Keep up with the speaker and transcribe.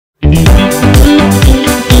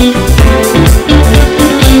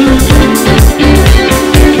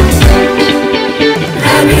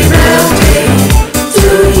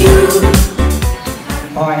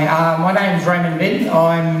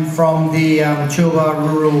Mutchilba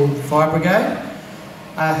Rural Fire Brigade.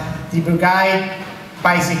 The brigade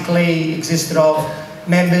basically existed of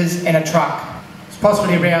members and a truck. It's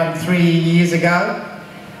possibly around 3 years ago.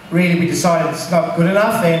 Really, we decided it's not good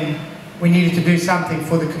enough and we needed to do something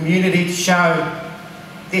for the community to show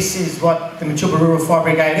this is what the Mutchilba Rural Fire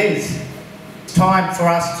Brigade is. It's time for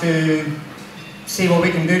us to see what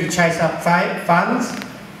we can do to chase up funds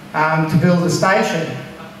to build a station.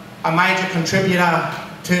 A major contributor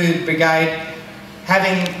to the brigade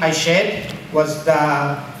having a shed was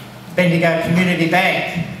the Bendigo Community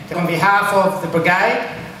Bank. On behalf of the brigade,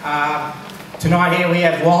 tonight here we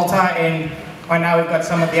have Walter, and I know we've got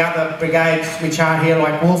some of the other brigades which aren't here,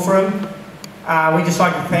 like Wolfram. We'd just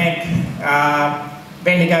like to thank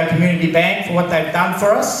Bendigo Community Bank for what they've done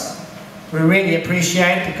for us. We really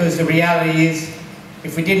appreciate it, because the reality is,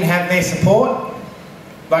 if we didn't have their support,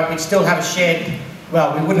 like, we'd still have a shed.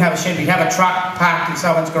 Well, we wouldn't have a shed, we'd have a truck parked in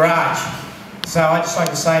someone's garage. So I'd just like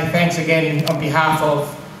to say thanks again on behalf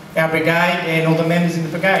of our brigade and all the members in the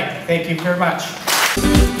brigade. Thank you very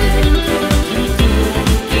much.